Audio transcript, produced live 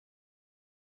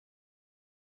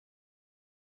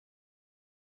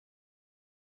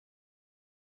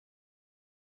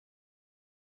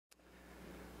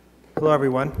Hello,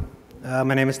 everyone.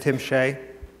 My name is Tim Shea.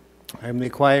 I'm the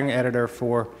acquiring editor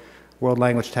for World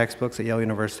Language Textbooks at Yale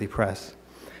University Press.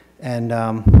 And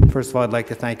first of all, I'd like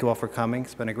to thank you all for coming.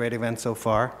 It's been a great event so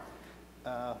far.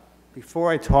 Before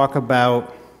I talk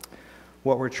about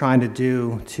what we're trying to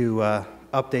do to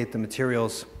update the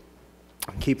materials,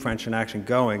 keep French in action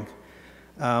going,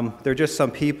 there are just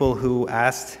some people who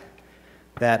asked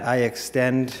that I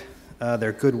extend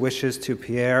their good wishes to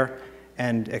Pierre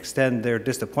and extend their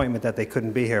disappointment that they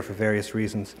couldn't be here for various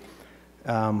reasons.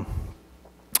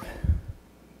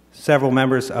 Several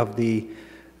members of the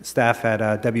staff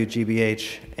at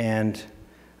WGBH and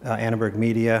Annenberg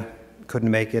Media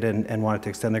couldn't make it and wanted to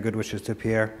extend their good wishes to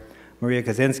Pierre. Maria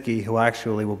Kaczynski, who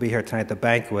actually will be here tonight at the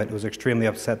banquet, was extremely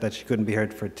upset that she couldn't be here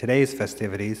for today's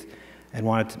festivities and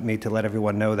wanted me to let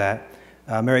everyone know that.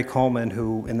 Mary Coleman,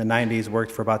 who in the 90s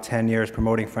worked for about 10 years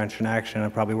promoting French in Action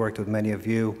and probably worked with many of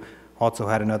you, also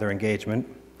had another engagement.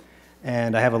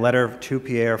 And I have a letter to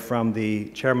Pierre from the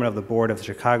chairman of the board of the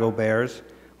Chicago Bears,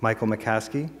 Michael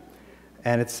McCaskey.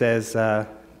 And it says,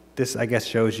 this I guess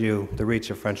shows you the reach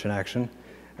of French in Action.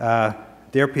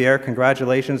 Dear Pierre,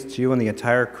 congratulations to you and the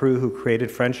entire crew who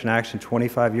created French in Action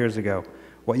 25 years ago.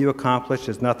 What you accomplished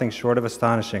is nothing short of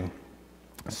astonishing.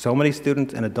 So many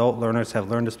students and adult learners have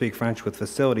learned to speak French with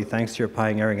facility thanks to your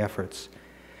pioneering efforts.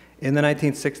 In the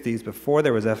 1960s, before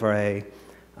there was FRA,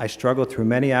 I struggled through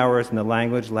many hours in the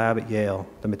language lab at Yale.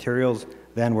 The materials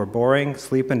then were boring,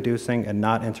 sleep-inducing, and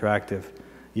not interactive.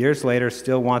 Years later,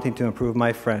 still wanting to improve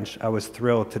my French, I was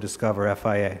thrilled to discover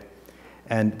FIA.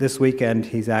 And this weekend,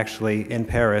 he's actually in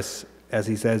Paris, as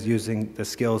he says, using the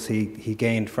skills he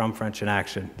gained from French in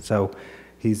Action. So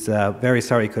he's very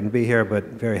sorry he couldn't be here, but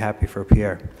very happy for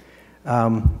Pierre.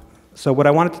 So what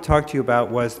I wanted to talk to you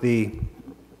about was the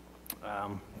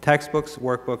textbooks,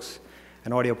 workbooks,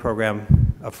 and audio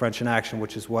program of French in Action,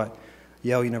 which is what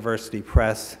Yale University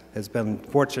Press has been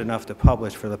fortunate enough to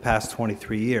publish for the past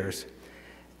 23 years.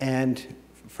 And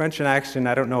French in Action,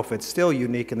 I don't know if it's still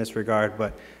unique in this regard,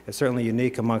 but it's certainly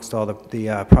unique amongst all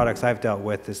the products I've dealt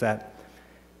with, is that,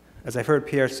 as I've heard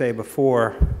Pierre say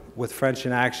before, with French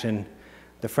in Action,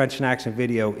 the French in Action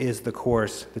video is the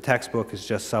course, the textbook is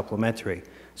just supplementary.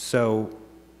 So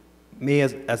me,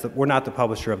 we're not the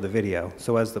publisher of the video,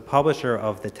 so as the publisher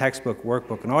of the textbook,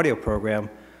 workbook, and audio program,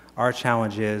 our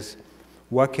challenge is,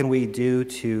 what can we do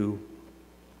to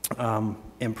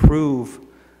improve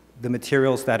the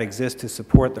materials that exist to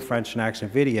support the French in Action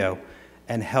video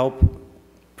and help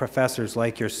professors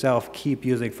like yourself keep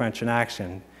using French in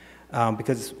Action?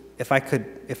 Because if I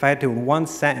had to in one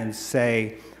sentence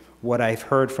say what I've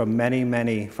heard from many,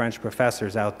 many French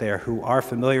professors out there who are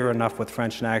familiar enough with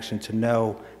French in Action to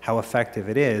know how effective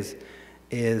it is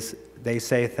they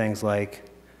say things like,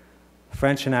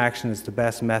 French in Action is the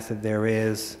best method there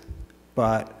is,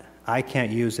 but I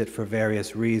can't use it for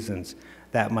various reasons.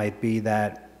 That might be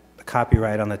that the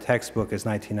copyright on the textbook is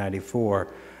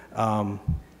 1994.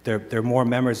 There are more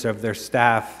members of their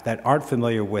staff that aren't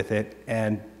familiar with it,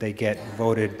 and they get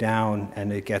voted down,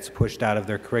 and it gets pushed out of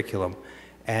their curriculum.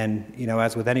 And, you know,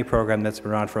 as with any program that's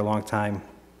been around for a long time,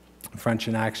 French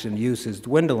in Action use is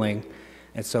dwindling.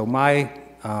 And so my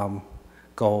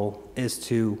goal is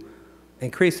to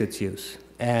increase its use.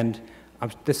 And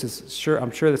I'm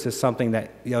sure this is something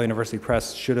that Yale University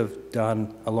Press should have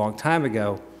done a long time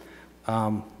ago.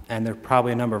 And there are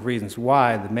probably a number of reasons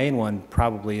why. The main one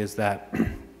probably is that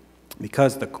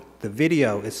because the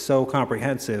video is so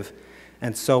comprehensive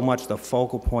and so much the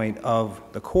focal point of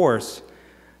the course,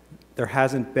 there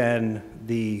hasn't been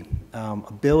the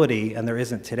ability, and there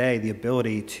isn't today, the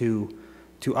ability to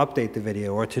update the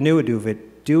video or to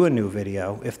do a new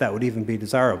video, if that would even be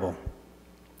desirable.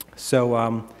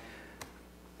 So,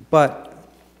 but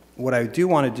what I do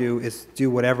want to do is do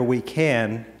whatever we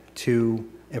can to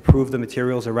improve the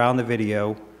materials around the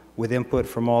video with input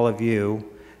from all of you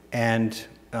and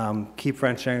keep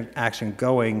French in Action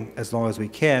going as long as we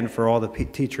can for all the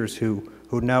teachers who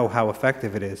know how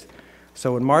effective it is.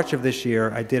 So in March of this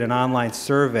year, I did an online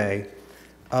survey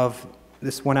of,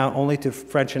 this went out only to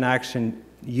French in Action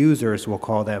users, we'll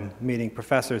call them, meaning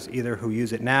professors either who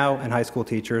use it now and high school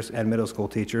teachers and middle school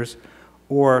teachers,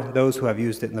 or those who have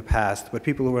used it in the past, but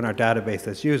people who are in our database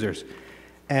as users.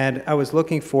 And I was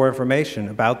looking for information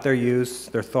about their use,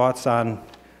 their thoughts on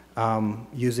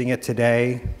using it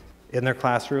today in their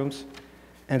classrooms.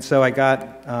 And so I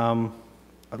got a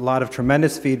lot of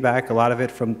tremendous feedback, a lot of it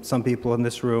from some people in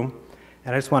this room.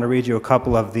 And I just want to read you a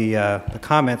couple of the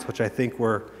comments, which I think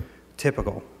were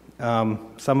typical.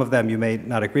 Some of them you may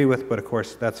not agree with, but of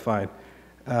course that's fine.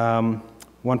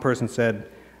 One person said,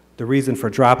 the reason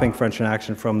for dropping French in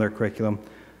Action from their curriculum,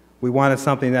 We wanted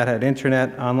something that had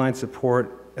internet, online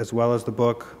support, as well as the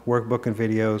book, workbook, and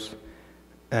videos.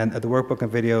 And the workbook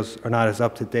and videos are not as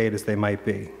up-to-date as they might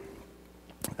be.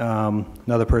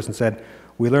 Another person said,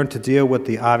 we learned to deal with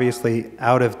the obviously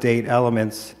out-of-date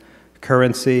elements,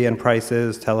 currency and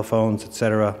prices, telephones,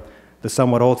 etc., the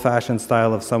somewhat old-fashioned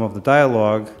style of some of the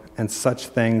dialogue, and such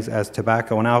things as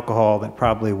tobacco and alcohol that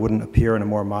probably wouldn't appear in a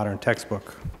more modern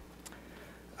textbook.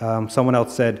 Someone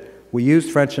else said, we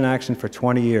used French in Action for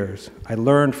 20 years. I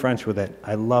learned French with it.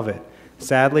 I love it.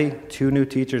 Sadly, 2 new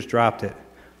teachers dropped it,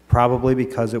 probably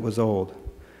because it was old.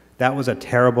 That was a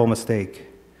terrible mistake.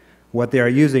 What they are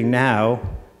using now,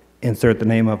 insert the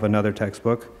name of another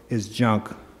textbook, is junk.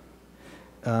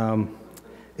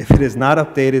 If it is not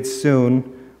updated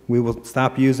soon, we will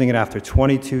stop using it after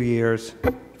 22 years,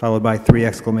 followed by 3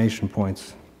 exclamation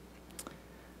points.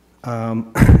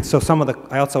 So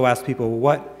I also asked people,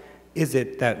 what is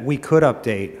it that we could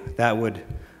update that would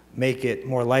make it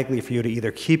more likely for you to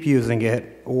either keep using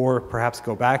it or perhaps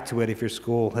go back to it if your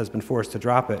school has been forced to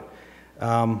drop it?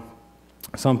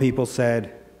 Some people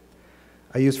said,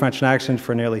 I used French in Action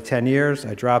for nearly 10 years.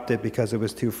 I dropped it because it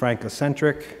was too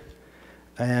Franco-centric.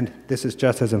 And this is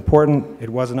just as important. It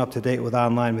wasn't up to date with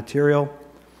online material.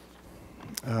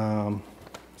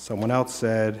 Someone else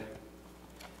said,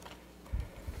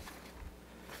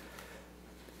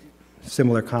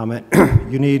 similar comment,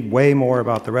 you need way more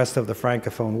about the rest of the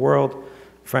Francophone world.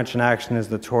 French in Action is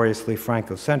notoriously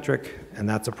Franco-centric, and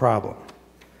that's a problem.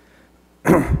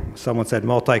 Someone said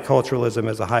multiculturalism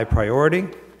is a high priority.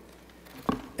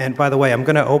 And by the way, I'm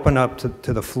going to open up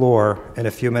to the floor in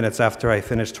a few minutes after I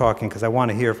finish talking, because I want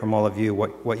to hear from all of you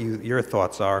what your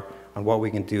thoughts are on what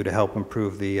we can do to help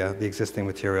improve the existing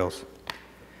materials.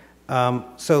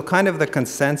 So kind of the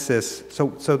consensus,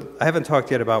 so I haven't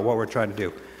talked yet about what we're trying to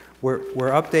do. We're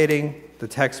updating the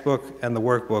textbook and the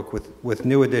workbook with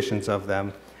new editions of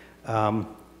them.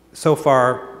 So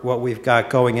far, what we've got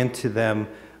going into them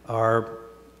are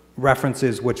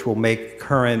references which will make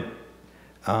current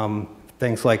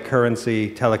things like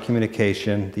currency,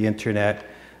 telecommunication, the internet,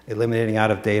 eliminating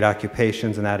out-of-date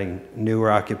occupations and adding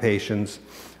newer occupations,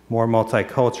 more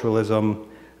multiculturalism,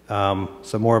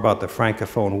 some more about the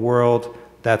Francophone world.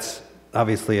 That's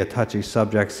obviously a touchy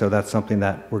subject, so that's something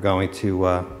that we're going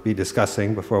to be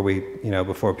discussing before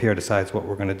before Pierre decides what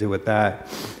we're going to do with that.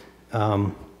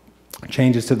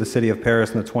 Changes to the city of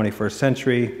Paris in the 21st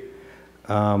century,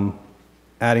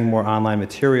 adding more online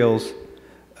materials.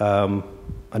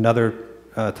 Another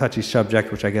touchy subject,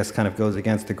 which I guess kind of goes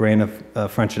against the grain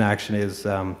of French in Action, is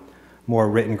more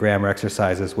written grammar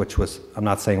exercises, which was, I'm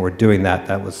not saying we're doing that,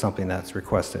 that was something that's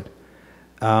requested.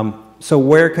 So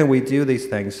where can we do these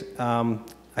things?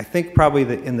 I think probably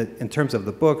in terms of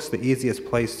the books, the easiest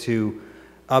place to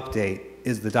update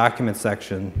is the document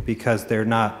section, because they're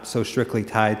not so strictly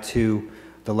tied to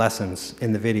the lessons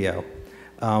in the video.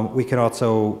 We can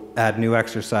also add new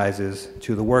exercises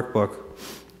to the workbook,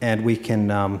 and we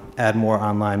can add more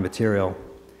online material.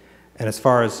 And as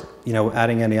far as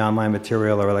adding any online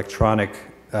material or electronic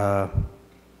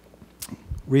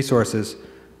resources,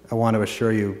 I want to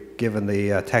assure you, given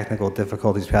the technical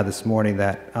difficulties we had this morning,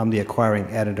 that I'm the acquiring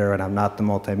editor and I'm not the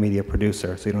multimedia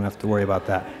producer, so you don't have to worry about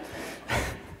that.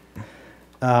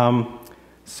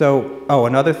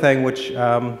 Another thing which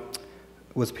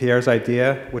was Pierre's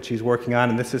idea, which he's working on,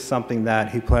 and this is something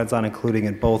that he plans on including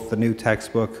in both the new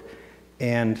textbook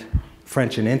and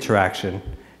French in Interaction,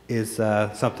 is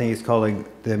something he's calling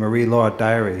the Marie-Laure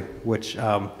Diary, which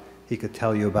he could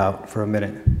tell you about for a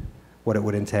minute, what it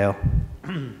would entail.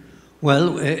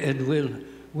 Well,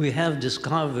 we have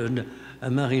discovered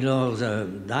Marie-Laure's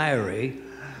diary,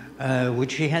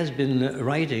 which she has been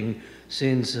writing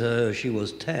since she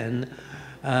was 10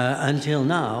 until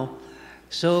now.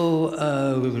 So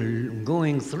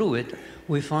going through it,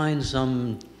 we find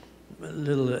some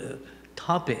little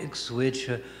topics which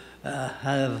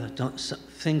have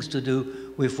things to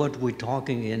do with what we're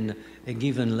talking in a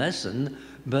given lesson,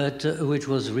 but which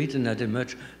was written at a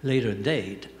much later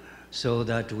date, so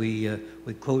that we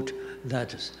quote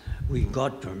that we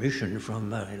got permission from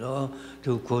Marie-Laure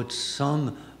to quote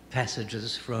some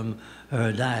passages from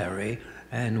her diary,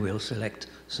 and we'll select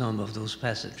some of those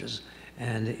passages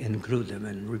and include them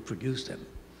and reproduce them.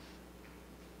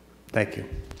 Thank you.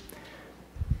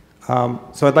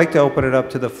 So I'd like to open it up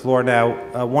to the floor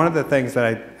now. One of the things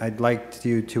that I'd like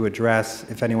you to address,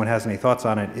 if anyone has any thoughts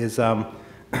on it, is I'm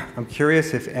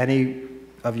curious if any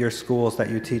of your schools that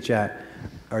you teach at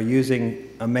are using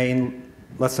a main,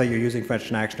 let's say you're using French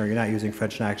in Action or you're not using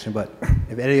French in Action, but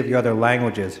if any of your other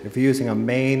languages, if you're using a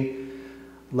main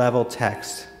level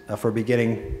text, for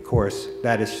beginning course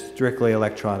that is strictly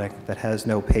electronic, that has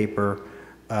no paper,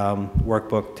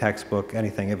 workbook, textbook,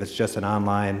 anything. If it's just an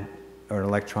online or an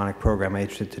electronic program, I'm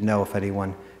interested to know if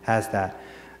anyone has that.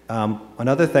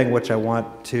 Another thing which I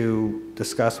want to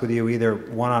discuss with you, either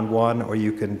one-on-one or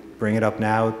you can bring it up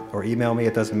now or email me,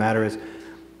 it doesn't matter, is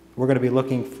we're going to be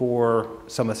looking for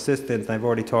some assistance. I've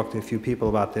already talked to a few people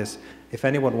about this. If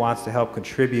anyone wants to help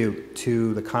contribute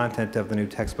to the content of the new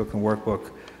textbook and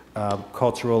workbook,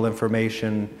 cultural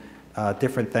information,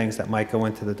 different things that might go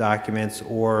into the documents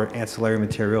or ancillary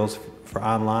materials for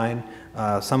online.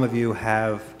 Some of you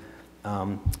have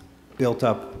built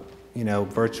up,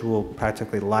 virtual,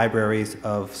 practically libraries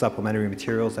of supplementary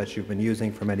materials that you've been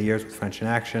using for many years with French in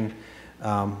Action.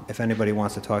 If anybody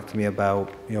wants to talk to me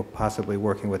about, possibly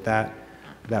working with that,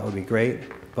 that would be great.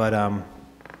 But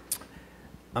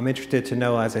I'm interested to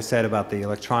know, as I said, about the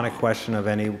electronic question of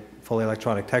any fully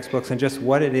electronic textbooks and just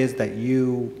what it is that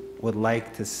you would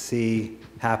like to see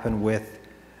happen with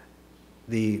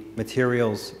the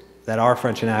materials that are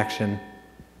French in Action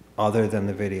other than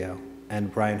the video.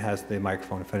 And Brian has the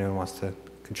microphone if anyone wants to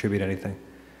contribute anything.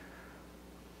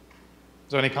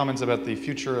 So any comments about the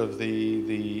future of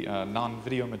the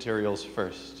non-video materials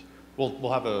first?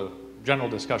 We'll have a general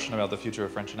discussion about the future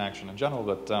of French in Action in general,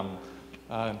 but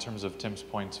in terms of Tim's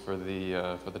points for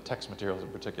the text materials in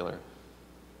particular.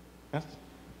 Yes?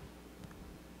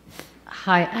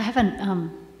 Hi, I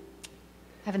haven't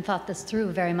thought this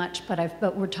through very much,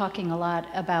 but we're talking a lot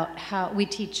about how we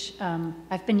teach.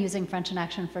 I've been using French in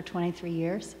Action for 23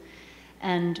 years,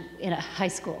 and in a high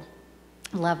school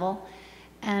level.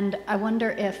 And I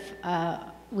wonder if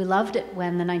we loved it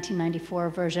when the 1994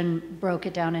 version broke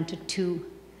it down into two,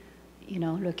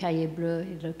 le cahier bleu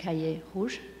et le cahier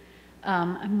rouge.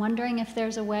 I'm wondering if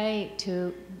there's a way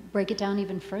to break it down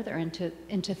even further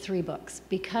into 3 books,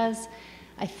 because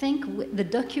I think the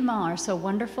documents are so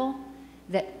wonderful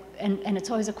that, and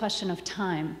it's always a question of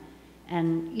time.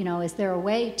 And, is there a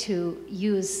way to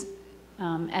use,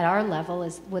 at our level,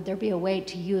 would there be a way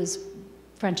to use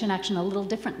French in Action a little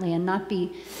differently and not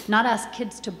ask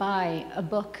kids to buy a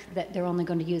book that they're only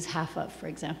going to use half of, for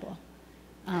example?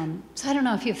 So I don't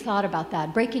know if you've thought about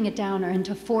that, breaking it down or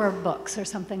into 4 books or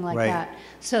something like that,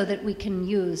 so that we can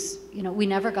use, we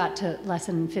never got to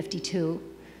lesson 52,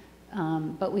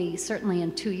 but we certainly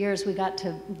in 2 years we got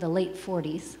to the late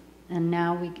 40s, and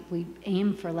now we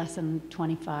aim for lesson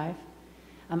 25.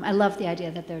 I love the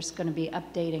idea that there's going to be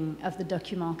updating of the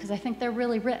documents, because I think they're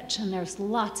really rich, and there's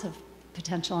lots of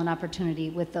potential and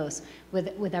opportunity with those,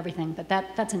 with everything. But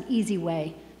that's an easy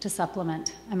way to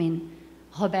supplement. I mean,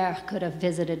 Robert could have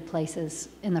visited places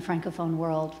in the Francophone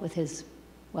world with his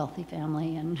wealthy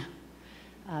family, and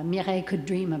Mireille could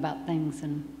dream about things,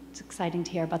 and it's exciting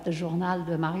to hear about the Journal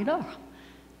de Marie-Laure,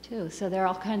 too. So there are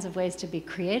all kinds of ways to be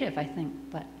creative, I think,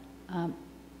 but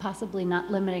possibly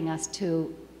not limiting us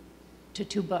to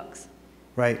 2 books.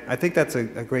 Right. I think that's a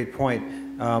great point.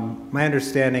 My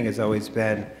understanding has always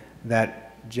been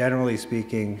that, generally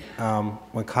speaking,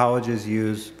 when colleges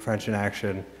use French in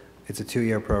Action, it's a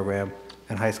 2-year program,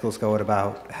 and high schools go at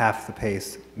about half the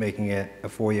pace, making it a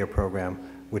 4-year program,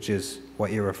 which is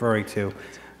what you're referring to.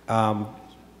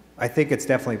 I think it's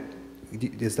definitely,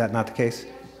 is that not the case?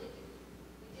 We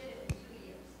did it in 2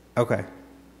 years. Okay.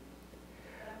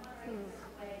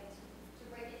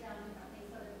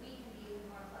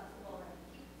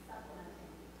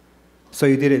 So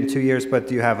you did it in 2 years, but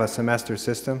do you have a semester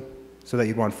system so that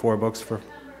you'd want 4 books for?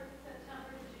 September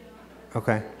to June.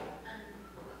 Okay. And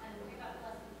we got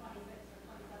lesson 26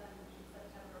 or 27 in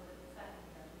September with the second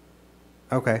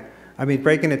year. Okay. I mean,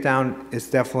 breaking it down is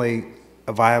definitely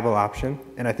a viable option,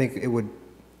 and I think it would,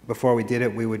 before we did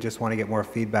it, we would just want to get more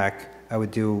feedback. I would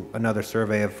do another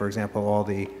survey of, for example, all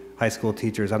the high school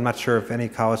teachers. I'm not sure if any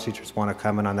college teachers want to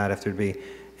comment on that, if there'd be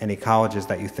any colleges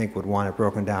that you think would want it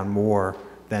broken down more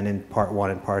than in part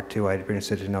 1 and part 2. I'd be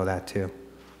interested to know that too.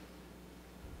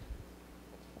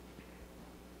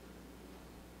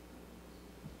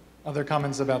 Other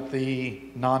comments about the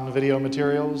non-video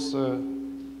materials?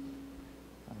 I'm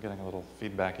getting a little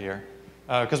feedback here.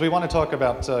 Because we want to talk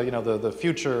about the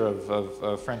future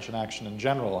of French in Action in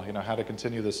general, how to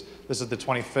continue this. This is the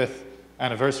 25th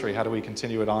anniversary. How do we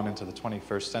continue it on into the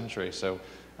 21st century? So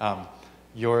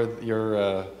your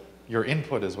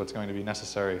input is what's going to be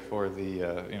necessary for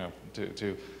the,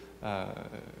 to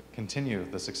continue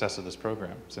the success of this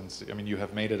program, since, I mean, you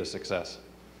have made it a success.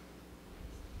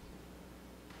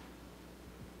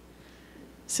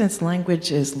 Since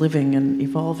language is living and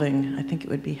evolving, I think it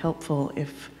would be helpful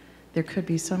if there could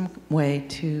be some way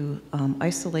to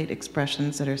isolate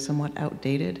expressions that are somewhat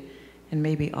outdated and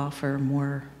maybe offer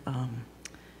more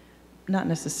not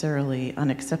necessarily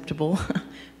unacceptable,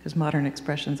 because modern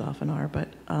expressions often are, but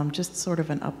just sort of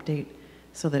an update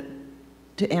so that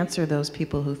to answer those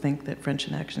people who think that French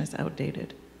in action is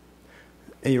outdated.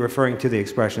 And you're referring to the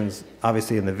expressions,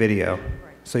 obviously, in the video. Right.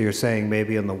 So you're saying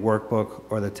maybe in the workbook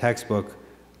or the textbook,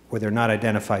 where they're not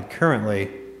identified currently,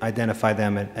 identify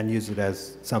them and use it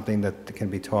as something that can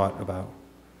be taught about.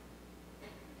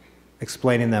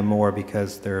 Explaining them more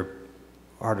because they're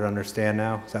harder to understand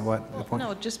now? Is that what the point?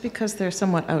 No, just because they're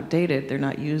somewhat outdated, they're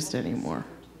not used anymore.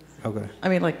 Okay. I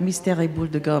mean, like mystère et boule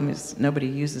de gomme, nobody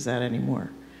uses that anymore.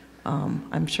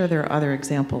 I'm sure there are other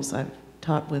examples. I've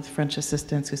taught with French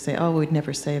assistants who say, oh, we'd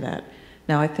never say that.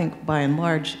 Now, I think by and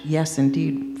large, yes,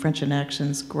 indeed, French in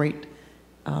action's great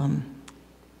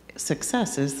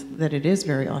success is that it is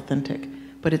very authentic.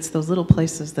 But it's those little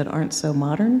places that aren't so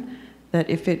modern that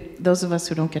those of us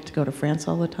who don't get to go to France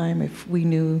all the time, if we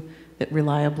knew that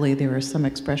reliably there are some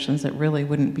expressions that really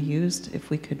wouldn't be used, if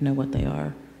we could know what they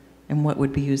are and what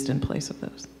would be used in place of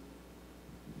those.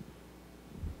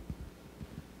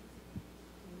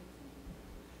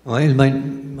 Well, it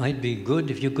might be good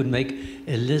if you could make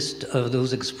a list of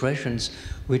those expressions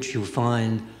which you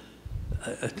find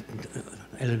a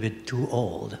little bit too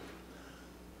old.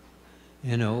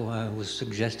 You know, was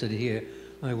suggested here,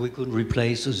 we could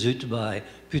replace zut by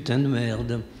putain de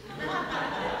merde.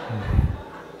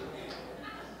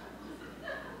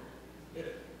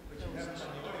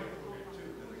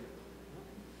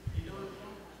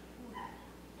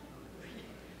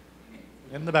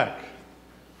 In the back.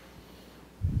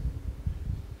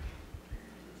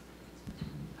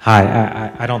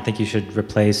 Hi, I don't think you should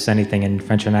replace anything in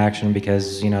French in action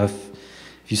because, you know, if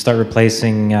you start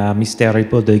replacing mystère et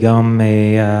boule de gomme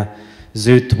et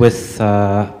zut with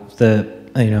the,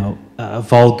 you know,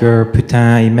 vulgar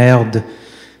putain et merde,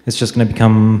 it's just going to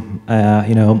become,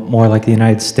 you know, more like the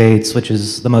United States, which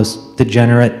is the most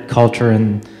degenerate culture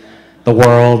in the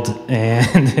world,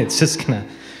 and it's just going to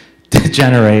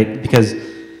degenerate because,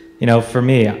 you know, for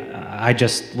me, I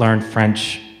just learned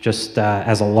French just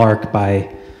as a lark by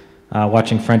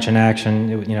watching French in action.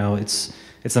 You know, it's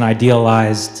an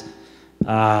idealized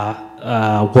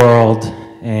world,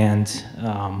 and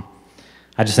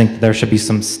I just think that there should be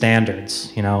some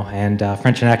standards, you know, and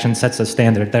French in action sets a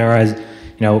standard. There is,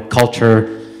 you know,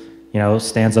 culture, you know,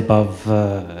 stands above,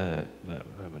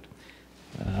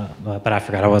 but I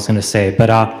forgot what I was going to say. But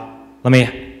let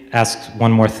me ask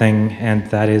one more thing, and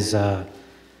that is,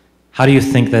 how do you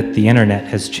think that the internet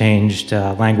has changed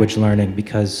language learning?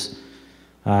 Because,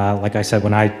 like I said,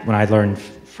 when I learned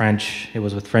French, it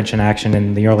was with French in action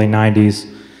in the early 90s,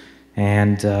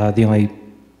 and the only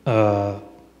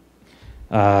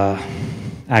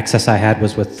access I had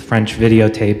was with French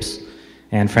videotapes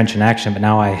and French in action, but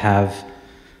now I have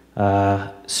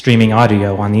streaming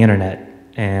audio on the internet,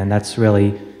 and that's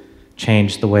really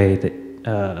changed the way that,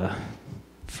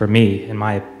 for me, in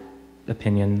my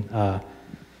opinion,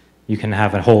 you can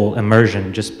have a whole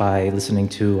immersion just by listening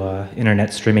to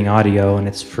internet streaming audio, and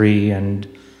it's free, and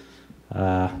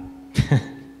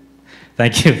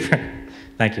thank you.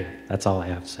 Thank you. That's all I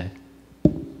have to say.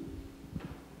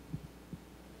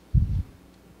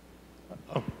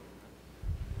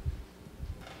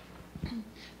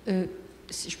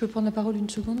 Si je peux prendre la parole une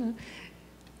seconde.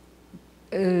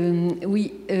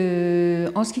 Oui,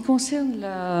 en ce qui concerne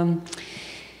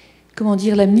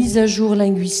la mise à jour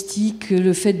linguistique,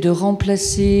 le fait de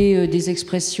remplacer des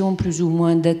expressions plus ou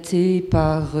moins datées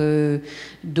par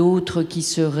d'autres qui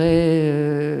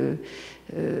seraient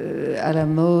à la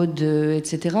mode,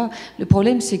 etc. Le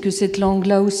problème, c'est que cette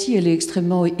langue-là aussi, elle est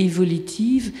extrêmement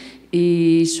évolutive,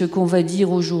 et ce qu'on va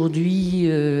dire aujourd'hui...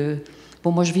 Bon,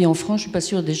 moi, je vis en France, je ne suis pas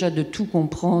sûre déjà de tout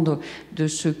comprendre de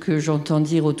ce que j'entends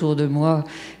dire autour de moi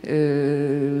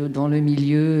dans le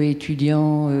milieu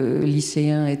étudiant,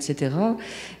 lycéen, etc.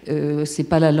 C'est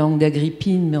pas la langue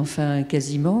d'Agrippine, mais enfin,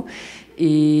 quasiment.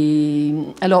 Et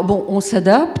alors, bon, on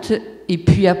s'adapte, et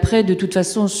puis après, de toute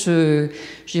façon, je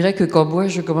dirais que quand moi,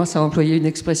 je commence à employer une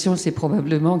expression, c'est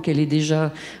probablement qu'elle est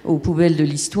déjà aux poubelles de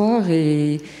l'histoire,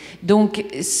 et donc,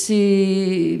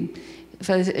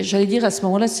 enfin, j'allais dire, à ce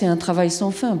moment-là, c'est un travail sans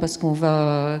fin, parce qu'on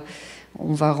va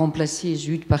remplacer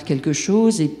zut par quelque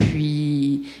chose, et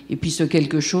puis ce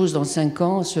quelque chose, dans 5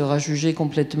 ans, sera jugé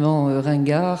complètement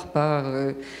ringard par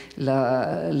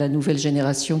la nouvelle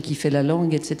génération qui fait la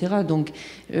langue, etc. Donc,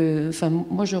 enfin,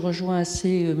 moi, je rejoins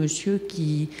assez monsieur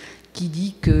qui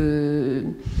dit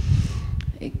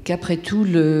qu'après tout,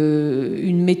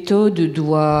 une méthode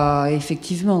doit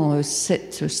effectivement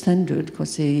set standard.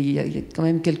 Il y a quand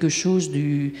même quelque chose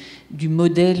du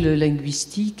modèle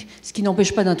linguistique, ce qui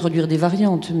n'empêche pas d'introduire des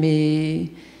variantes, mais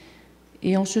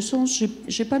Et en ce sens,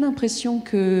 j'ai pas l'impression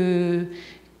que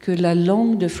la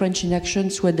langue de French in Action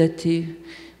soit datée.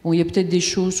 Bon, il y a peut-être des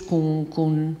choses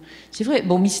c'est vrai,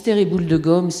 bon, mystère et boule de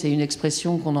gomme, c'est une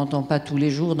expression qu'on n'entend pas tous les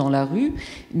jours dans la rue,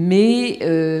 mais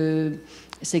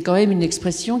c'est quand même une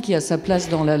expression qui a sa place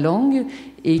dans la langue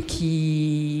et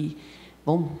qui...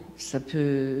 Bon, ça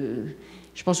peut...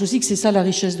 Je pense aussi que c'est ça la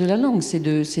richesse de la langue,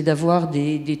 c'est d'avoir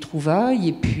des trouvailles.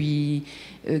 Et puis,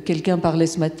 quelqu'un parlait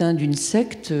ce matin d'une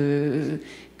secte,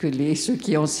 que ceux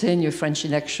qui enseignent French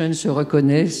in Action se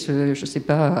reconnaissent, je ne sais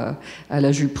pas, à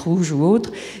la jupe rouge ou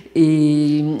autre.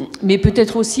 Mais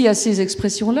peut-être aussi à ces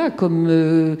expressions-là, comme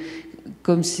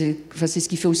c'est ce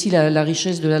qui fait aussi la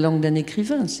richesse de la langue d'un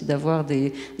écrivain, c'est d'avoir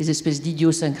des espèces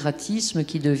d'idiosyncratismes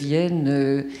qui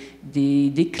deviennent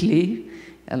des clés.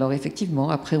 Alors effectivement,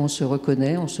 après on se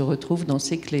reconnaît, on se retrouve dans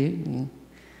ces clés.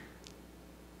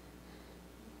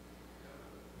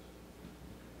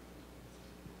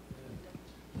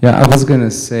 Yeah, I was going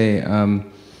to say,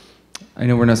 I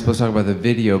know we're not supposed to talk about the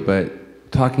video,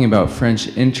 but talking about French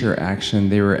interaction,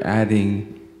 they were adding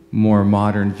more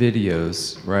modern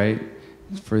videos, right?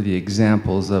 For the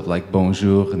examples of like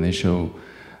bonjour, and they show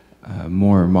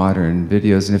more modern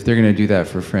videos. And if they're going to do that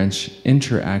for French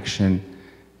interaction,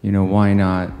 you know, why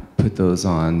not put those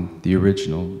on the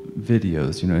original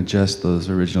videos, you know, adjust those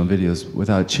original videos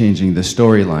without changing the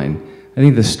storyline? I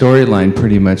think the storyline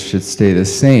pretty much should stay the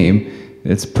same.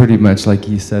 It's pretty much, like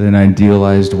he said, an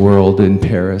idealized world in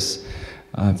Paris,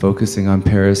 focusing on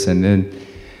Paris, and then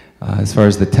as far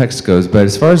as the text goes. But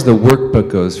as far as the workbook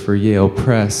goes for Yale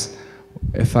Press,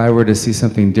 if I were to see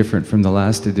something different from the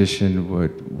last edition,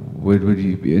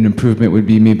 an improvement would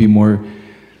be maybe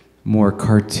more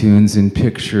cartoons and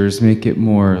pictures, make it a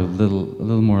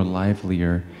little more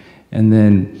livelier. And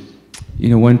then, you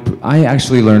know, I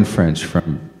actually learned French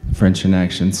from French in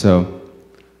Action, so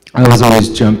I was always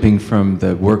jumping from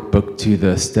the workbook to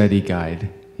the study guide,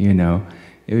 you know.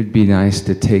 It would be nice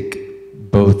to take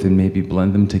both and maybe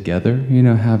blend them together, you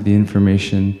know, have the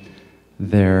information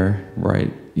there,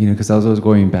 right, you know, because I was always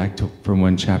going back from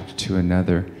one chapter to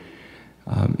another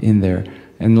in there.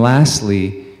 And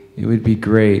lastly, it would be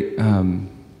great,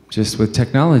 just with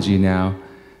technology now,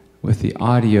 with the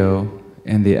audio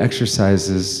and the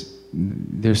exercises,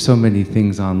 there's so many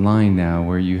things online now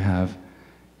where you have,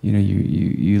 you know,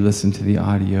 you listen to the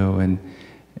audio, and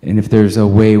if there's a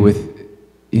way with,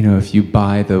 you know, if you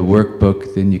buy the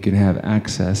workbook, then you can have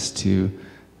access to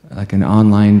like an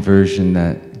online version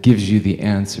that gives you the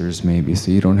answers maybe,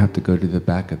 so you don't have to go to the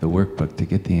back of the workbook to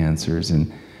get the answers,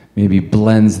 and maybe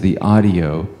blends the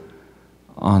audio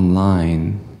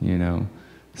online, you know,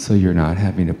 so you're not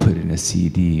having to put in a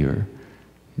CD or,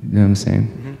 you know what I'm saying?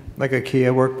 Mm-hmm. Like a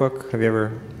Kia workbook. Have you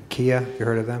ever, Kia, you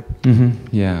heard of them?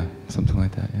 Mm-hmm. Yeah, something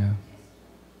like that, yeah.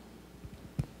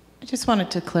 I just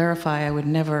wanted to clarify, I would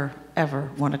never,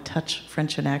 ever want to touch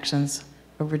French in Action's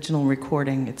original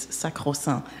recording. It's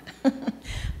sacro-saint.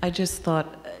 I just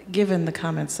thought, given the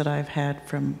comments that I've had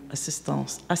from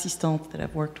assistants that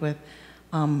I've worked with,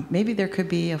 maybe there could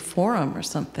be a forum or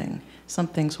something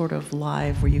sort of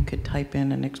live where you could type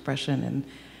in an expression and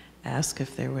ask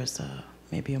if there was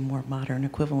maybe a more modern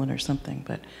equivalent or something.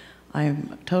 But I'm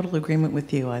in total agreement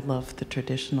with you. I love the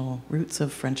traditional roots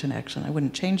of French in Action. I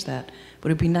wouldn't change that, but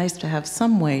it'd be nice to have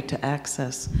some way to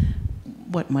access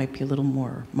what might be a little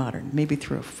more modern, maybe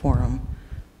through a forum.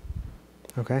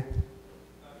 Okay.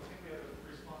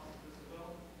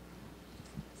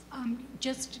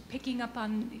 Just picking up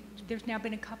on, there's now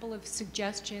been a couple of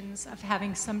suggestions of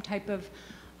having some type of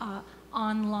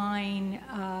online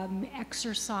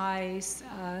exercise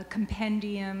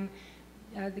compendium.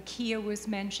 The Kia was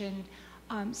mentioned.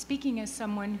 Speaking as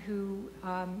someone who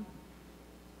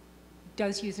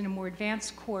does use in a more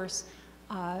advanced course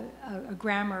a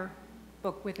grammar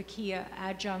book with a Kia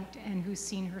adjunct, and who's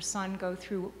seen her son go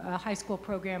through a high school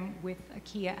program with a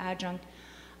Kia adjunct,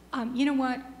 you know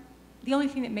what? The only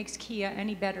thing that makes Kia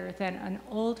any better than an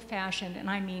old-fashioned, and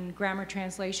I mean grammar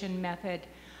translation method,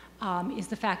 is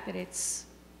the fact that it's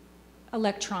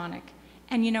electronic.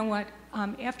 And you know what?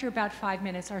 After about 5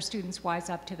 minutes, our students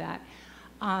wise up to that.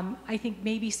 I think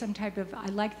maybe some type of, I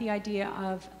like the idea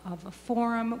of a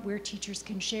forum where teachers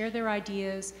can share their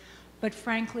ideas, but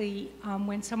frankly,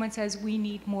 when someone says we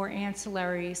need more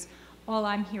ancillaries, all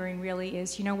I'm hearing really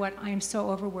is, you know what, I am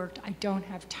so overworked, I don't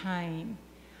have time.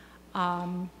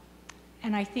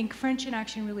 And I think French in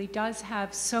Action really does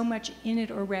have so much in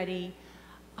it already.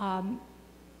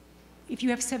 If you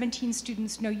have 17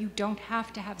 students, no, you don't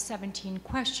have to have 17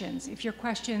 questions. If your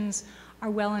questions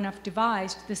are well enough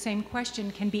devised, the same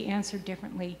question can be answered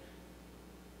differently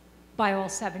by all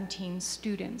 17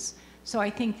 students. So I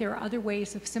think there are other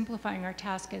ways of simplifying our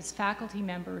task as faculty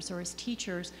members or as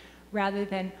teachers rather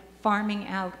than farming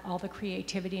out all the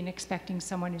creativity and expecting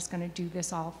someone is going to do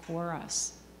this all for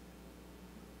us.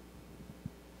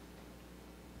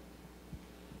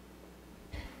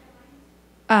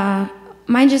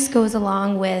 Mine just goes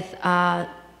along with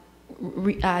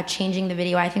changing the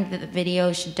video. I think that the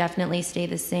video should definitely stay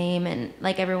the same, and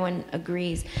like everyone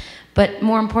agrees. But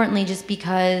more importantly, just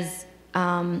because,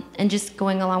 and just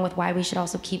going along with why we should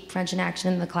also keep French in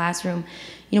action in the classroom,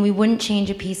 you know, we wouldn't change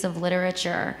a piece of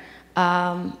literature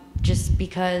just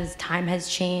because time has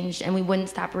changed, and we wouldn't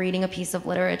stop reading a piece of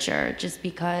literature just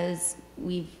because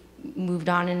we've moved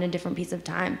on in a different piece of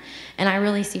time. And I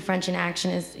really see French in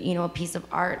action as, you know, a piece of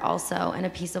art also, and a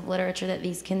piece of literature that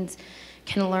these kids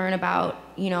can learn about,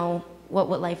 you know,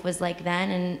 what life was like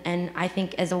then. And I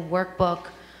think as a workbook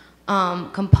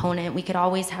component, we could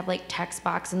always have like text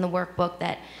box in the workbook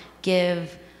that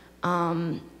give,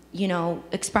 you know,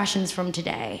 expressions from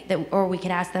today, that, or we could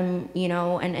ask them, you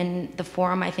know, and the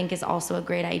forum I think is also a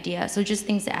great idea. So just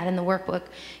things to add in the workbook.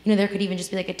 You know, there could even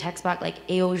just be like a text box like,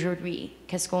 et aujourd'hui,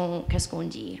 qu'est-ce qu'on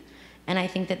dit? And I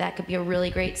think that that could be a really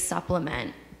great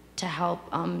supplement to help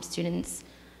students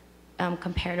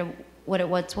compare to what it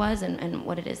once was and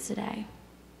what it is today.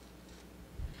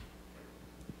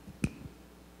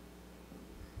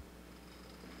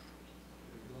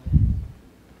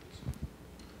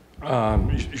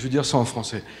 Je veux dire ça en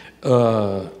français.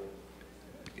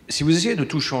 Si vous essayez de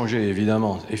tout changer,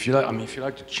 évidemment, if you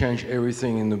like to change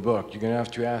everything in the book, you're going to have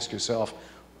to ask yourself,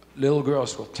 little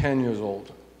girls who are 10 years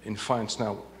old in France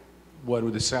now, what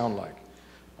would they sound like?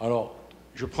 Alors,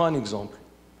 je prends un exemple.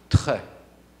 Très.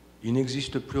 Il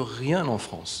n'existe plus rien en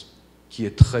France qui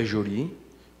est très joli,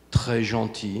 très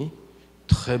gentil,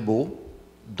 très beau,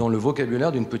 dans le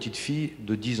vocabulaire d'une petite fille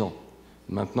de 10 ans.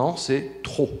 Maintenant, c'est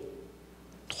trop.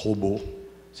 Trop beau,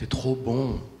 c'est trop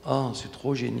bon, ah, c'est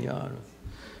trop génial.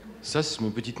 Ça, c'est mes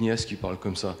petites nièces qui parlent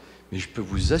comme ça. Mais je peux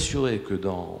vous assurer que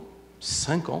dans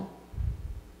 5 ans,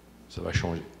 ça va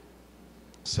changer.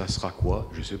 Ça sera quoi?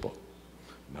 Je ne sais pas.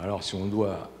 Mais alors, si on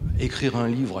doit écrire un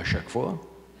livre à chaque fois,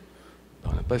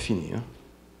 ben, on n'a pas fini. Hein.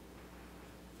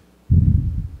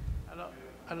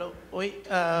 Alors oui,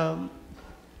 la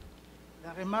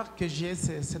remarque que j'ai,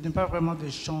 ce n'est pas vraiment de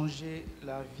changer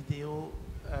la vidéo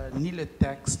ni le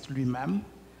texte lui-même,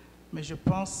 mais je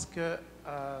pense que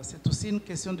c'est aussi une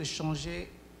question de changer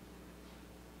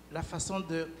la façon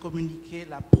de communiquer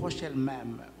l'approche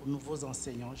elle-même aux nouveaux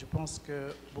enseignants. Je pense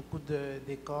que beaucoup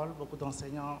d'écoles, beaucoup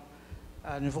d'enseignants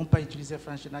ne vont pas utiliser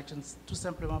French in Action tout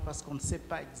simplement parce qu'on ne sait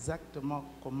pas exactement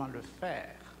comment le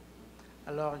faire.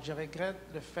 Alors je regrette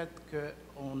le fait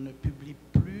qu'on ne publie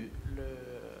plus le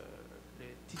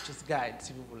Teacher's Guide,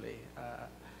 si vous voulez.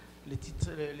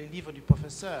 Les livres du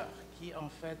professeur, qui en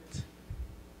fait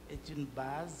est une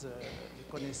base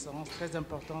de connaissances très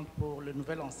importante pour le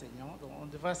nouvel enseignant. Donc on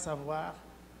devrait savoir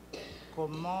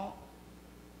comment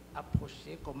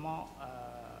approcher, comment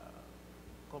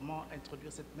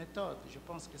introduire cette méthode. Je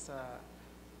pense que ça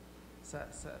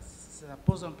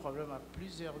pose un problème à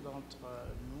plusieurs d'entre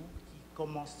nous qui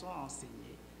commençons à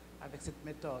enseigner avec cette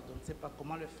méthode. On ne sait pas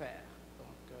comment le faire.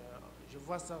 Donc je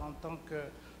vois ça en tant que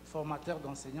formateur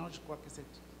d'enseignants, je crois que c'est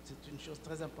une chose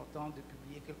très importante de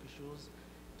publier quelque chose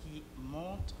qui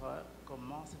montre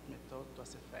comment cette méthode doit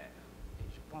se faire. Et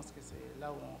je pense que c'est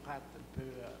là où on rate un peu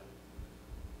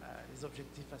les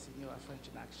objectifs assignés à French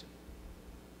in Action.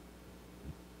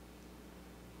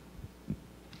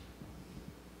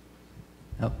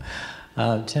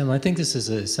 Tim, I think this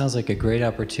sounds like a great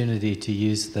opportunity to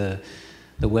use the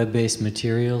web-based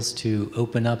materials to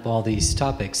open up all these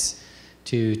topics,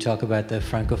 to talk about the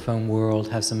Francophone world,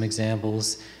 have some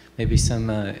examples, maybe some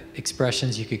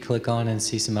expressions you could click on and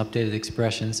see some updated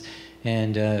expressions,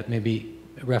 and maybe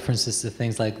references to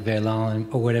things like Verlan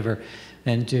or whatever.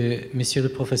 And Monsieur le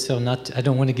Professeur, I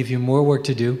don't want to give you more work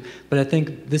to do, but I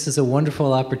think this is a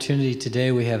wonderful opportunity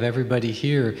today. We have everybody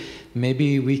here.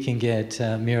 Maybe we can get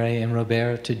Mireille and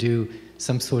Robert to do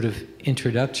some sort of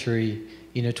introductory,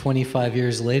 25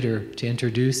 years later, to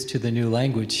introduce to the new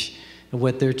language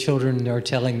what their children are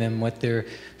telling them, what their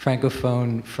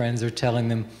Francophone friends are telling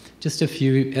them. Just a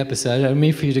few episodes. I don't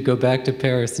mean for you to go back to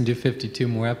Paris and do 52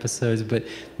 more episodes, but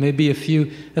maybe a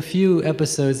few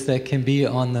episodes that can be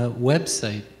on the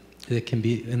website, that can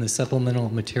be in the supplemental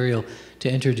material to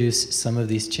introduce some of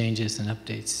these changes and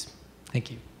updates.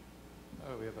 Thank you.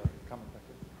 Oh, we have a comment back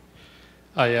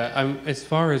there. Yeah, as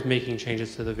far as making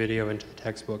changes to the video and to the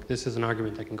textbook, this is an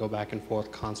argument that can go back and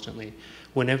forth constantly.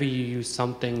 Whenever you use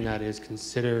something that is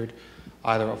considered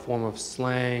either a form of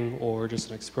slang or just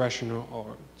an expression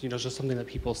or just something that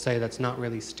people say that's not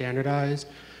really standardized,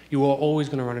 you are always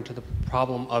going to run into the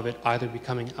problem of it either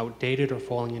becoming outdated or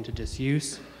falling into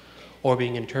disuse or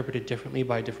being interpreted differently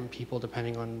by different people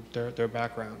depending on their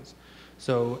backgrounds.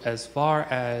 So as far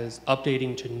as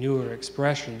updating to newer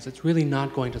expressions, it's really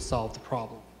not going to solve the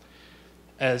problem.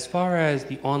 As far as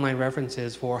the online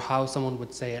references for how someone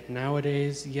would say it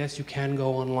nowadays, yes, you can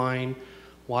go online,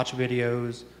 watch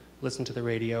videos, listen to the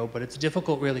radio, but it's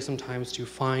difficult really sometimes to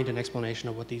find an explanation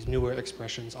of what these newer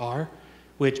expressions are,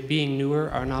 which being newer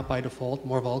are not by default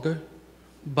more vulgar.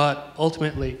 But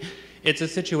ultimately, it's a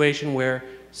situation where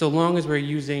so long as we're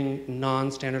using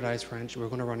non-standardized French, we're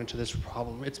going to run into this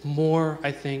problem. It's more,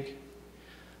 I think,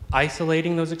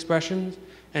 isolating those expressions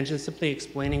and just simply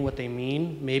explaining what they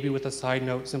mean, maybe with a side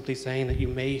note simply saying that you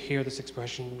may hear this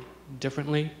expression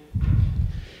differently,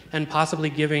 and possibly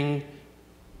giving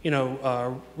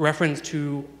reference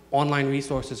to online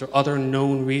resources or other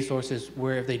known resources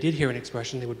where if they did hear an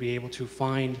expression, they would be able to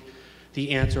find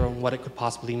the answer on what it could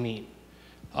possibly mean.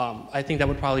 I think that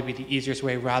would probably be the easiest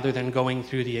way rather than going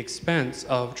through the expense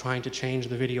of trying to change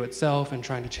the video itself and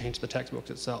trying to change the textbooks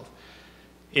itself.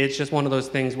 It's just one of those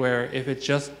things where if it's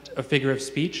just a figure of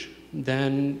speech,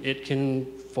 then it can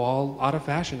fall out of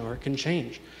fashion or it can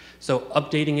change. So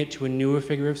updating it to a newer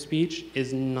figure of speech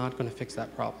is not going to fix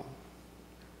that problem.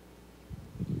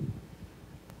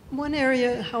 One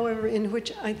area, however, in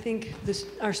which I think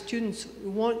our students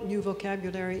want new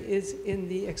vocabulary is in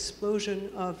the explosion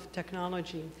of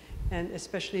technology, and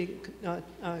especially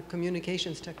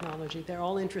communications technology. They're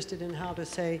all interested in how to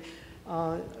say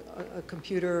a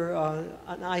computer,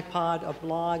 an iPod, a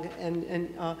blog, and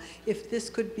if this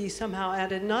could be somehow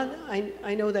added,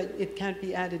 I know that it can't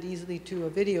be added easily to a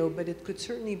video, but it could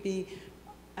certainly be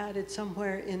added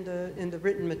somewhere in the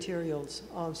written materials,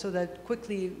 so that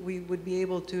quickly we would be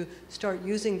able to start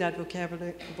using that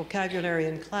vocabulary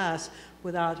in class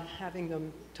without having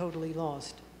them totally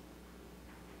lost.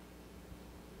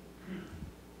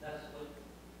 That's what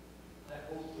I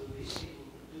hope we'll be able to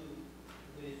do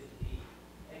with the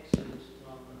excerpts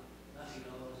from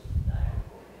Marie-Laur's diary,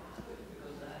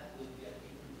 because that will be a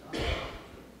different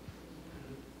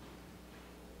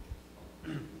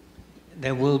topic.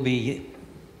 There will be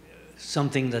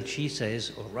something that she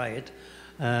says, or right,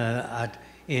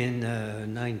 in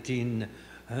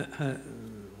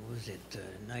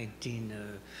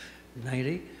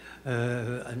 1990,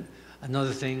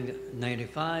 another thing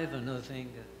 95, another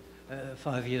thing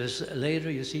 5 years later,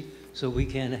 you see. So we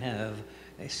can have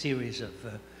a series of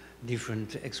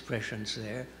different expressions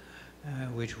there,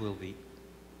 which will be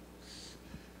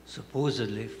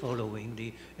supposedly following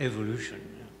the evolution.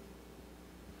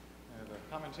 I have a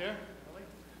comment here.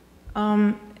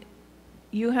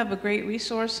 You have a great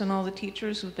resource and all the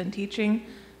teachers who've been teaching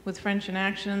with French in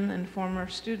Action and former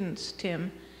students,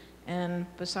 Tim. And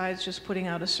besides just putting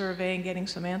out a survey and getting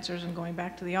some answers and going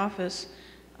back to the office,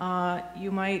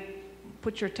 you might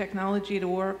put your technology to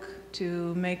work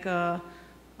to make a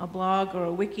blog or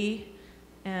a wiki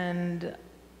and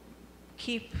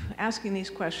keep asking these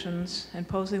questions and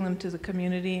posing them to the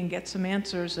community and get some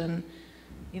answers and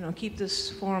keep this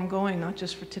forum going, not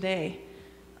just for today.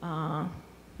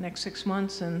 Next 6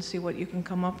 months and see what you can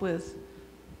come up with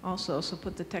also. So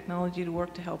put the technology to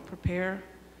work to help prepare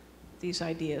these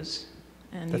ideas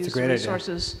and use the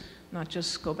resources, not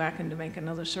just go back and to make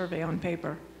another survey on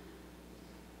paper.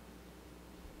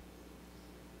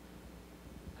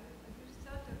 Have you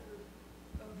thought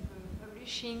of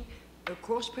publishing a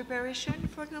course preparation,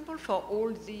 for example, for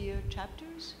all the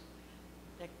chapters?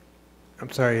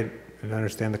 I'm sorry, I didn't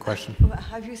understand the question.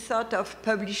 Have you thought of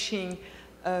publishing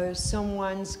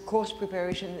someone's course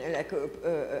preparation, like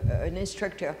an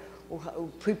instructor who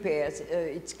prepares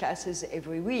its classes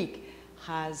every week,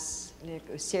 has like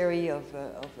a series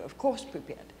of course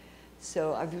prepared.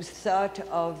 So have you thought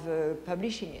of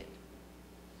publishing it?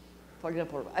 For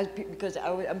example, because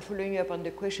I'm following up on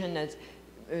the question that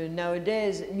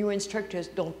nowadays new instructors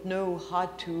don't know how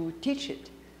to teach it.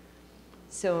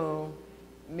 So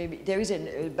maybe there is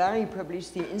Barry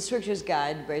published the instructor's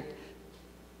guide, but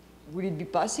would it be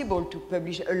possible to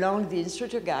publish along the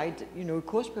instructor guide,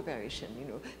 course preparation,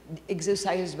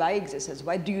 exercise by exercise?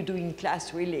 What do you do in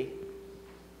class, really?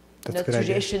 That's Not a good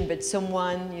suggestion, idea. but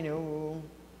someone, I don't know.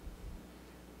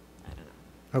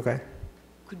 Okay.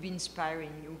 Could be inspiring.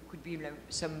 Could be like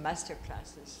some master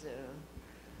classes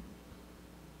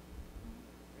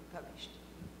published.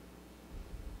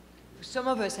 Some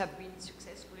of us have been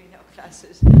successful in our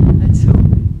classes, and so.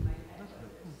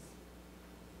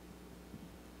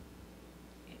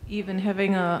 even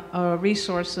having a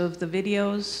resource of the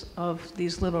videos of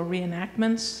these little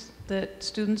reenactments that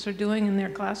students are doing in their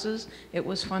classes. It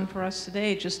was fun for us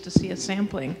today just to see a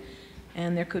sampling.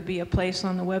 And there could be a place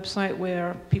on the website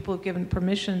where people have given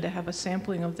permission to have a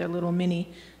sampling of their little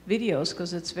mini videos,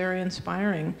 because it's very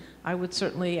inspiring. I would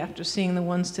certainly, after seeing the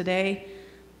ones today,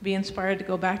 be inspired to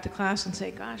go back to class and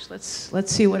say, gosh,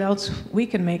 let's see what else we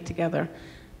can make together.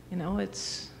 You know,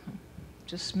 it's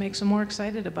just makes them more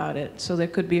excited about it. So there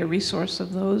could be a resource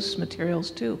of those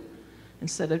materials too,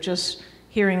 instead of just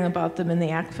hearing about them in the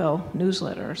ACFEL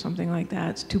newsletter or something like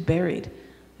that. It's too buried.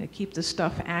 They keep the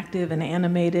stuff active and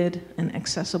animated and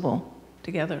accessible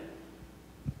together.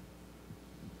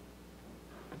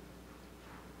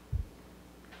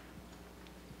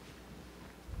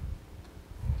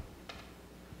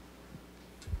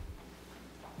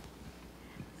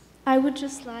 I would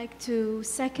just like to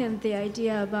second the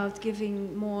idea about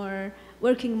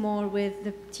working more with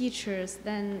the teachers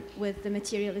than with the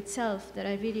material itself, that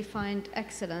I really find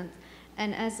excellent.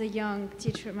 And as a young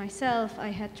teacher myself, I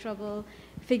had trouble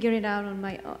figuring it out on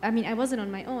my own. I mean, I wasn't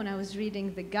on my own. I was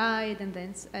reading the guide and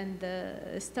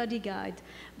the study guide.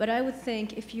 But I would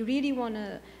think if you really want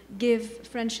to give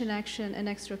French in Action an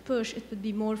extra push, it would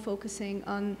be more focusing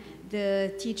on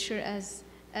the teacher as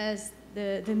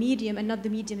the medium, and not the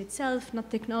medium itself, not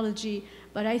technology.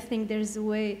 But I think there's a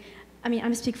way. I mean,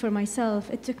 I'm speaking for myself.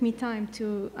 It took me time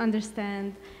to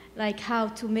understand like how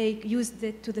to use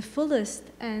it to the fullest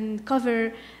and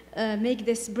make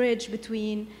this bridge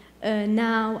between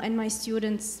now and my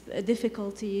students'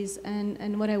 difficulties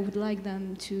and what I would like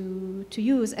them to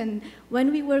use. And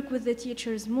when we work with the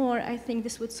teachers more, I think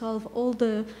this would solve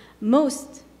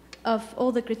most of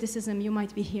all the criticism you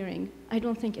might be hearing. I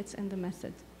don't think it's in the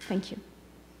method. Thank you.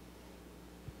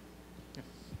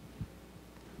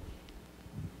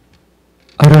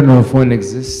 I don't know if one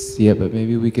exists yet, but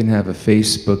maybe we can have a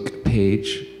Facebook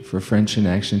page for French in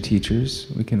Action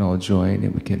teachers. We can all join,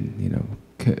 and we can, you know,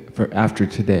 for after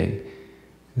today.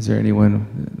 Is there anyone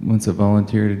that wants to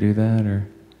volunteer to do that, or?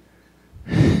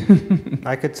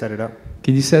 I could set it up.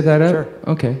 Can you set that up? Sure.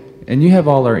 Okay. And you have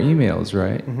all our emails,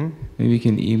 right? Mm-hmm. Maybe you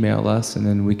can email us, and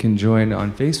then we can join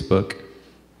on Facebook,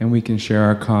 and we can share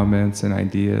our comments and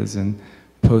ideas and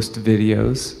post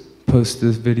videos. Post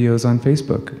those videos on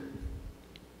Facebook.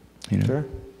 You know? Sure.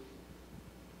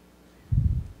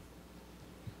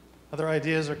 Other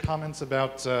ideas or comments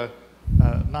about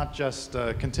not just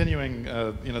continuing,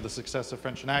 you know, the success of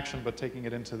French in Action, but taking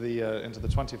it into the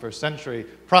 21st century,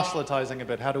 proselytizing a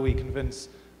bit? How do we convince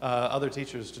other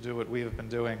teachers to do what we have been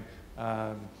doing,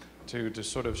 to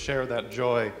sort of share that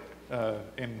joy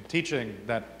in teaching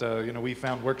that you know, we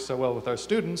found works so well with our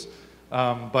students?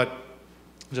 But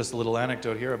just a little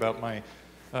anecdote here about my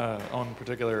own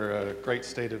particular great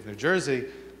state of New Jersey.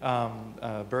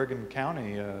 Bergen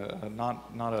County,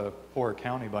 not a poor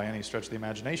county by any stretch of the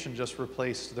imagination, just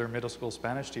replaced their middle school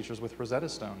Spanish teachers with Rosetta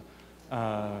Stone.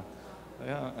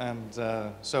 Yeah, and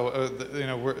so you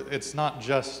know, it's not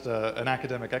just an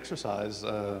academic exercise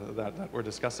that we're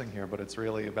discussing here, but it's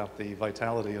really about the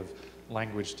vitality of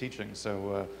language teaching.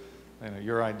 So you know,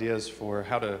 your ideas for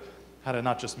how to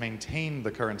not just maintain the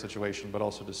current situation, but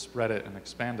also to spread it and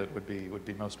expand it would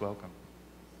be most welcome.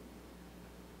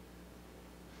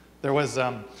 There was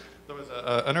an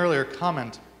earlier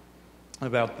comment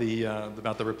about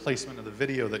the replacement of the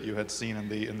video that you had seen in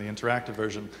the interactive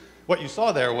version. What you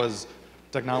saw there was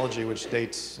technology which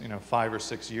dates, you know, 5 or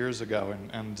 6 years ago,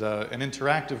 and an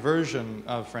interactive version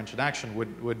of French in Action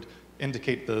would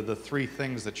indicate the three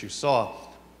things that you saw.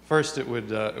 First, it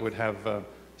would have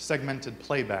segmented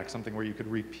playback, something where you could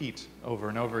repeat over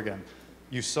and over again.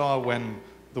 You saw when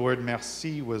the word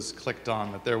merci was clicked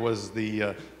on that there was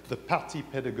the partie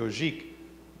pédagogique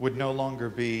would no longer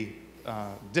be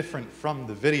different from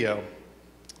the video,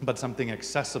 but something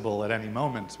accessible at any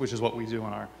moment, which is what we do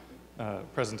in our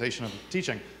presentation of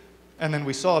teaching. And then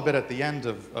we saw a bit at the end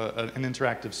of an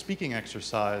interactive speaking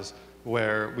exercise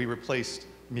where we replaced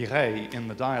Mireille in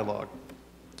the dialogue,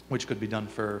 which could be done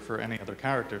for any other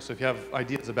character. So if you have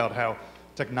ideas about how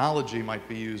technology might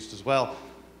be used as well,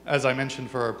 as I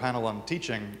mentioned for our panel on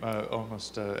teaching,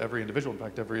 almost every individual, in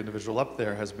fact every individual up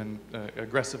there, has been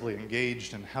aggressively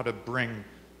engaged in how to bring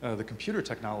the computer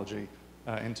technology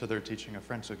into their teaching of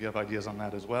French. So if you have ideas on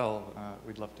that as well,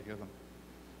 we'd love to hear them.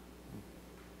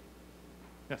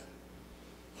 Yes?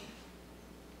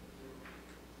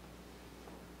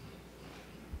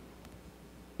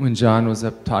 When John was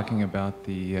up talking about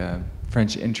the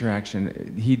French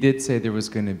interaction, he did say there was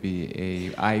going to be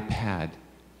an iPad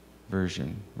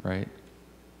version, right?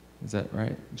 Is that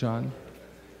right, John?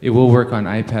 it will work on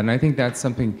iPad. And I think that's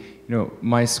something, you know,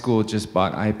 my school just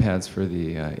bought iPads for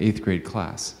the 8th grade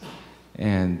class.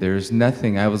 And there's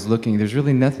nothing, I was looking, there's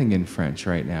really nothing in French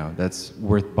right now that's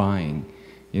worth buying.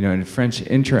 You know, in French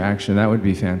interaction, that would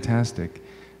be fantastic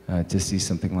to see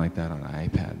something like that on an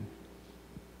iPad.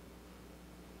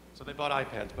 So they bought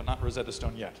iPads, but not Rosetta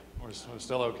Stone yet. We're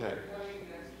still okay.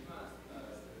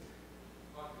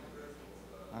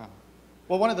 Ah.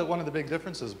 Well, one of the big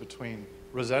differences between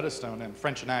Rosetta Stone and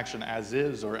French in Action as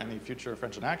is, or any future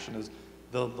French in Action, is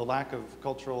the lack of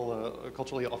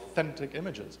culturally authentic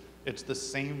images. It's the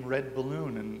same red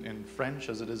balloon in French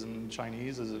as it is in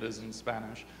Chinese, as it is in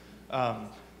Spanish.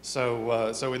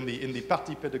 So in the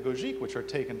parties pédagogiques, which are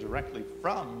taken directly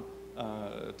from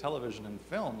television and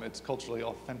film, it's culturally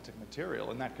authentic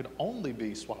material, and that could only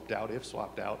be swapped out, if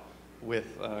swapped out,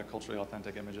 with culturally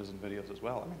authentic images and videos as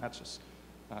well. I mean, that's just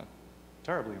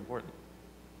terribly important.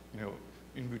 You know,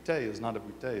 une bouteille is not a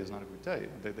bouteille, is not a bouteille.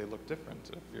 They look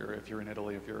different. If you're in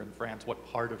Italy, if you're in France, what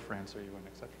part of France are you in,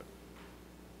 etc.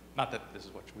 Not that this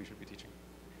is what we should be teaching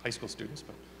high school students,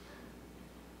 but.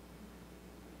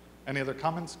 Any other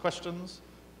comments, questions,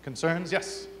 concerns?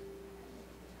 Yes?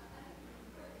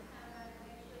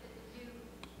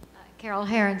 Carol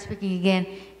Heron speaking again.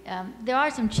 There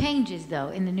are some changes, though,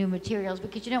 in the new materials,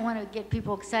 because you don't want to get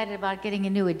people excited about getting a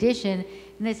new edition,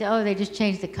 and they say, oh, they just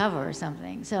changed the cover or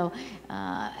something. So,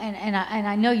 and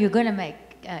I know you're going to make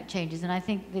changes, and I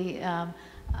think the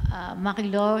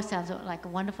Marie-Laure sounds like a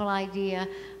wonderful idea,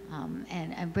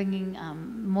 and bringing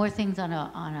more things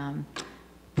on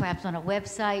perhaps on a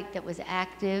website that was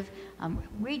active,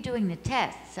 redoing the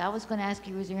tests. I was going to ask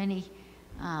you, was there any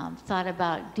thought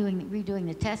about redoing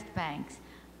the test banks?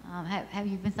 Have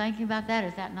you been thinking about that, or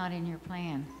is that not in your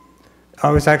plan? I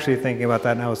was actually thinking about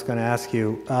that, and I was going to ask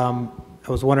you. I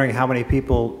was wondering how many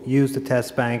people use the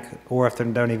test bank, or if they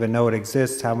don't even know it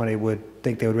exists, how many would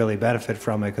think they would really benefit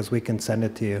from it, because we can send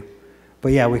it to you.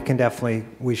 But yeah, we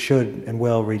should and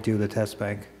will redo the test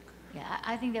bank. Yeah,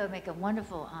 I think that would make a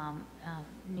wonderful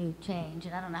new change,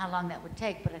 and I don't know how long that would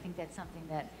take, but I think that's something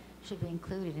that should be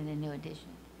included in a new edition.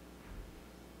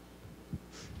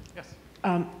 Yes.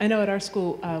 I know at our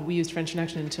school we used French in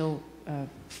Action until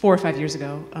 4 or 5 years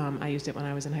ago. I used it when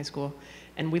I was in high school,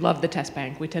 and we loved the test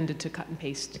bank. We tended to cut and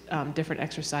paste different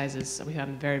exercises, so we found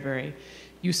them very, very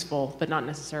useful, but not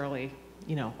necessarily,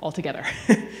 you know, altogether.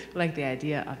 Like the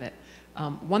idea of it.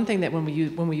 One thing that when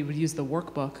we would use the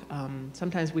workbook,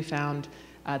 sometimes we found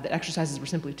that exercises were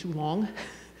simply too long.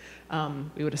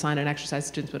 We would assign an exercise,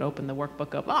 students would open the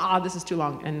workbook up, this is too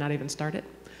long, and not even start it.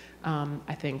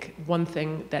 I think one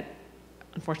thing that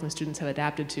unfortunately students have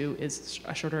adapted to is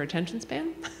a shorter attention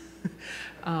span.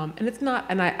 And it's not,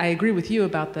 and I agree with you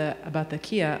about the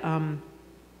Kia.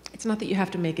 It's not that you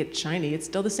have to make it shiny, it's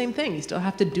still the same thing. You still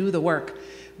have to do the work,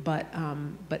 but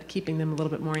keeping them a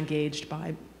little bit more engaged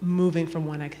by moving from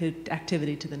one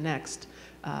activity to the next,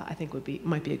 I think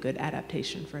might be a good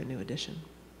adaptation for a new edition.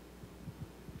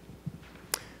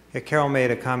 Yeah, Carol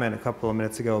made a comment a couple of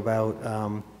minutes ago about,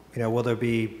 you know,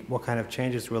 what kind of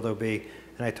changes will there be?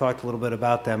 And I talked a little bit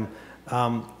about them.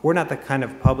 We're not the kind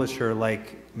of publisher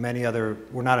like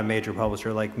we're not a major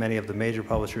publisher like many of the major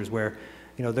publishers where,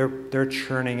 you know, they're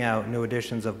churning out new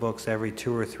editions of books every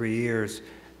 2 or 3 years,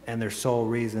 and their sole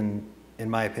reason, in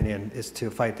my opinion, is to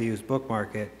fight the used book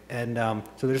market. And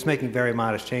so they're just making very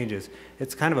modest changes.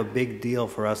 It's kind of a big deal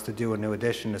for us to do a new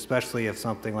edition, especially of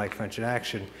something like French in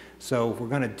Action. So if we're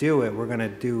going to do it, we're going to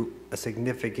do a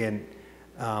significantly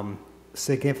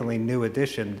new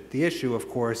edition. The issue, of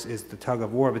course, is the tug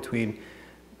of war between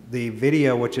the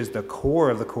video, which is the core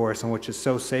of the course and which is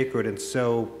so sacred and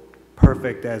so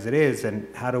perfect as it is, and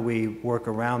how do we work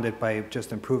around it by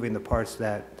just improving the parts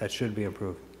that should be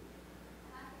improved.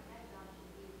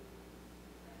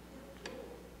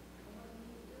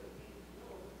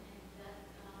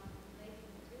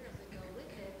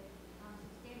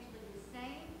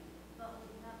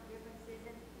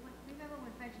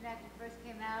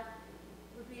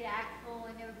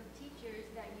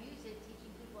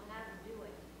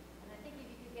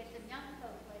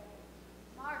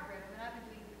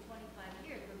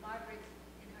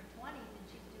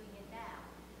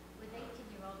 With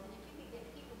 18-year-olds, and if you could get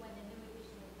people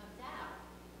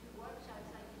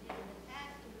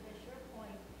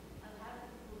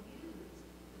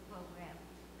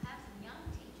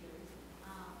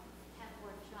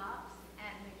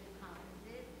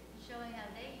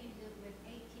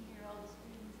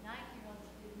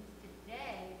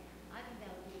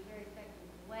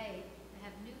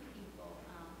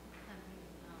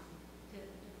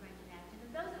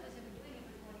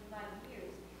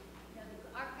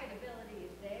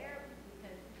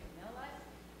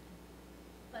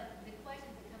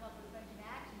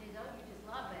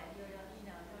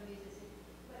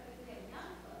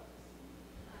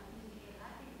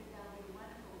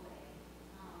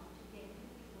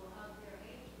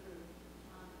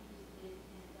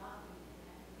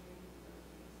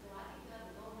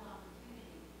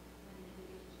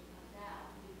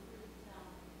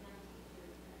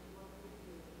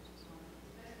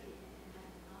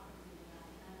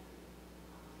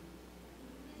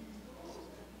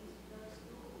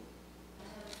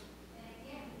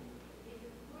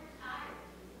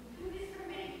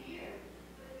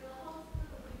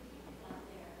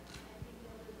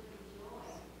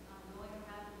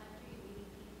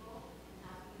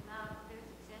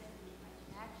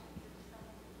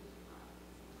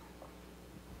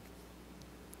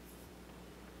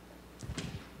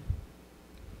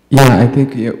Yeah, I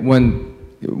think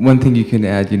one thing you can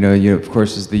add, of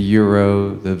course, is the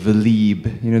euro, the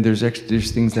Velib.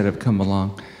 There's things that have come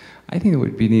along. I think it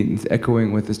would be neat,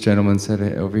 echoing what this gentleman said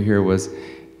over here, was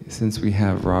since we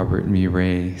have Robert and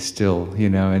Mireille still,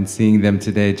 and seeing them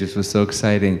today just was so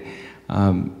exciting.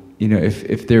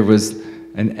 If there was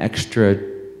an extra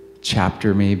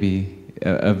chapter maybe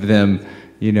of them,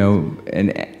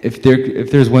 and if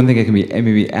there's one thing that can be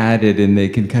maybe added and they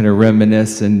can kind of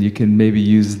reminisce, and you can maybe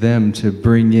use them to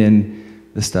bring in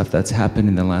the stuff that's happened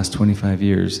in the last 25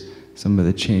 years, some of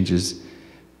the changes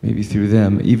maybe through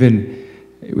them. Even,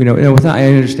 I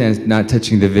understand not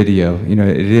touching the video,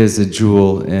 it is a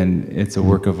jewel and it's a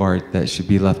work of art that should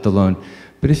be left alone.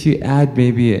 But if you add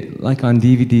maybe, like on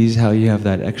DVDs, how you have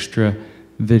that extra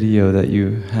video that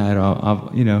you had,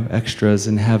 extras,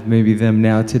 and have maybe them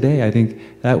now today, I think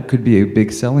that could be a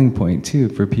big selling point too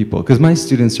for people. Because my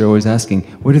students are always asking,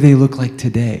 what do they look like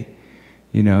today?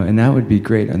 And that would be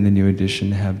great on the new edition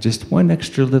to have just one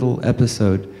extra little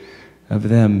episode of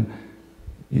them.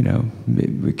 Maybe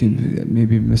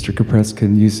Mr. Capres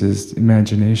can use his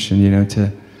imagination,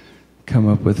 to come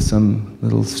up with some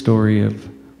little story of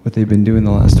what they've been doing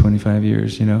the last 25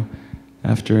 years,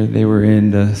 after they were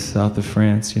in the south of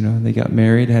France, they got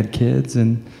married, had kids,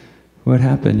 and what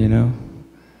happened,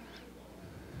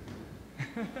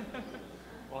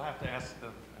 We'll have to ask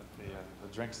them at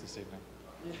the drinks this evening.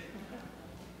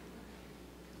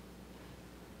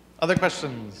 Other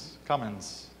questions,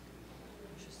 comments?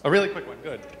 A really quick one,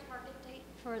 good.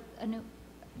 For a new,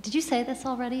 did you say this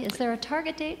already? Is there a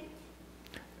target date?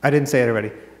 I didn't say it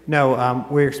already. No,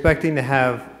 we're expecting to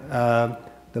have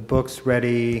the books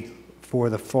ready for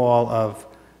the fall of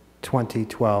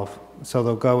 2012. So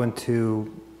they'll go into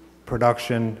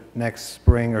production next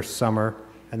spring or summer,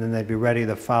 and then they'd be ready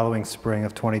the following spring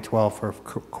of 2012 for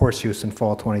course use in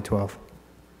fall 2012.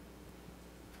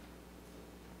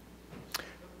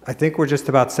 I think we're just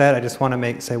about set. I just want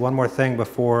to say one more thing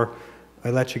before I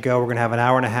let you go. We're going to have an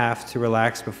hour and a half to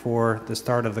relax before the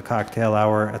start of the cocktail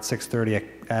hour at 6:30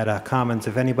 at Commons.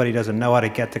 If anybody doesn't know how to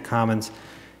get to Commons,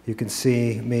 you can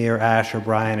see me or Ash or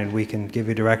Brian, and we can give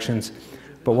you directions.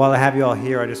 But while I have you all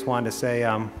here, I just wanted to say,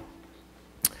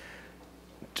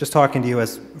 just talking to you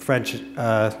as French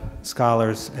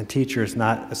scholars and teachers,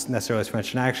 not necessarily as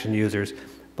French in Action users,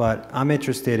 but I'm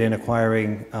interested in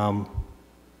acquiring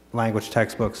language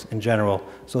textbooks in general.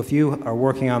 So if you are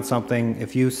working on something,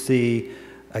 if you see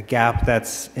a gap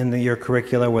that's in your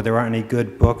curricula where there aren't any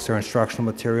good books or instructional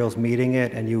materials meeting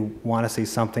it, and you want to see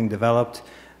something developed,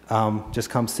 just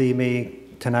come see me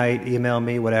tonight, email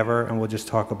me, whatever, and we'll just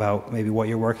talk about maybe what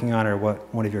you're working on or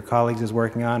what one of your colleagues is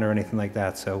working on or anything like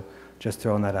that. So just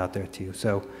throwing that out there to you.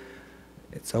 So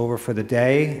it's over for the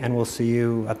day, and we'll see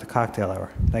you at the cocktail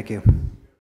hour. Thank you.